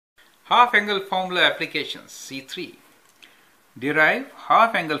Half-angle formula applications, C3. Derive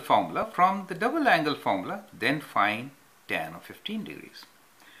half-angle formula from the double angle formula, then find tan of 15 degrees.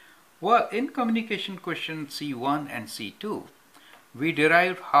 Well, in communication question C1 and C2, we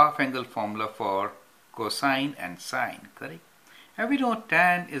derived half-angle formula for cosine and sine, correct? And we know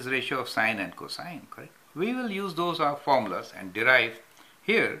tan is ratio of sine and cosine, correct? We will use those formulas and derive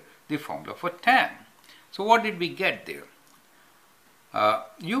here the formula for tan. So what did we get there?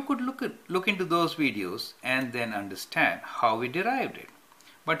 You could look into those videos and then understand how we derived it.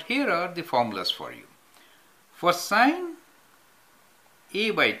 But here are the formulas for you. For sine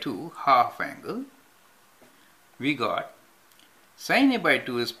a by 2 half angle, we got sine a by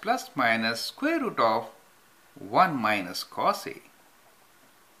 2 is plus minus square root of 1 minus cos a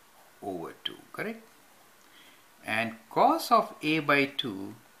over 2, correct? And cos of a by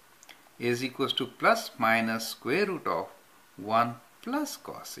 2 is equals to plus minus square root of 1 plus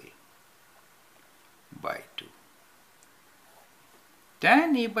cos a by 2.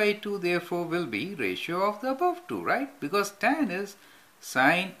 Tan a by 2 therefore will be ratio of the above two, right? Because tan is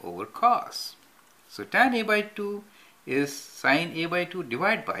sine over cos. So tan a by 2 is sine a by 2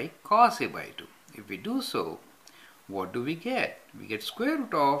 divided by cos a by 2. If we do so, what do we get? We get square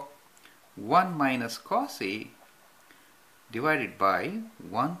root of 1 minus cos a divided by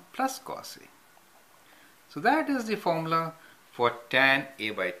 1 plus cos a. So that is the formula for tan a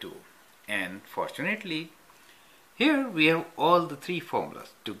by 2, and fortunately here we have all the three formulas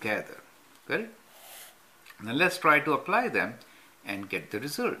together, correct? Now let's try to apply them and get the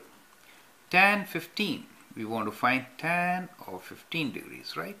result. Tan 15, we want to find tan of 15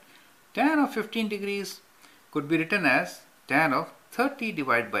 degrees, right? Tan of 15 degrees could be written as tan of 30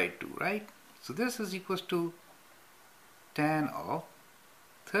 divided by 2, right? So this is equals to tan of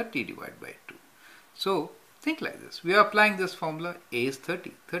 30 divided by 2. So think like this. We are applying this formula. A is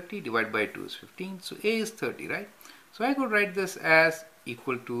 30. 30 divided by 2 is 15. So A is 30, right? So I could write this as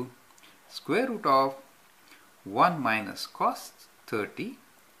equal to square root of 1 minus cos 30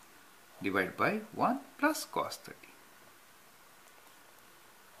 divided by 1 plus cos 30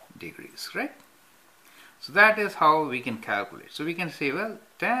 degrees, right? So that is how we can calculate. So we can say, well,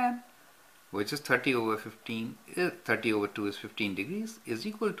 tan, which is 30 over 15, 30 over 2 is 15 degrees, is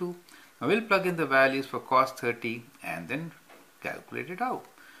equal to, now we'll plug in the values for cos 30 and then calculate it out.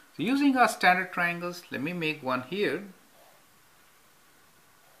 So using our standard triangles, let me make one here.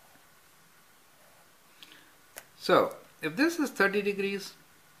 So if this is 30 degrees,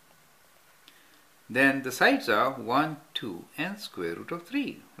 then the sides are 1, 2 and square root of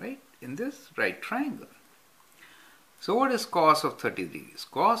 3, right? In this right triangle. So what is cos of 30 degrees?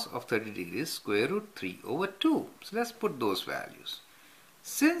 Cos of 30 degrees is square root 3 over 2. So let's put those values.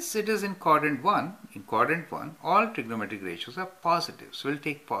 Since it is in quadrant 1, all trigonometric ratios are positive. So we'll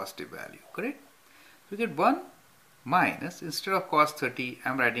take positive value, correct? We get 1 minus, instead of cos 30,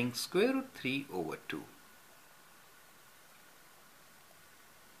 I'm writing square root 3 over 2.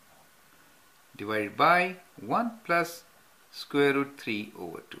 Divided by 1 plus square root 3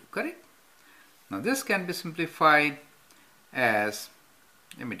 over 2, correct? Now this can be simplified as,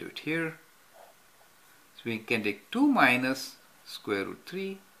 let me do it here. So we can take 2 minus square root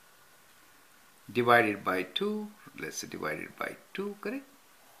 3 divided by 2, let's say divided by 2, correct?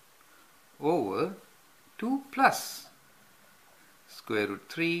 Over 2 plus square root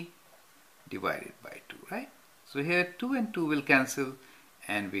 3 divided by 2, right? So here 2 and 2 will cancel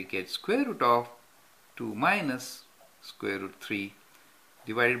and we get square root of 2 minus square root 3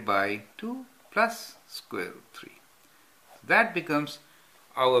 divided by 2 plus square root 3. So that becomes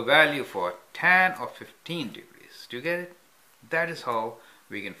our value for tan of 15 degrees. Do you get it? That is how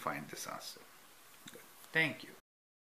we can find this answer. Good. Thank you.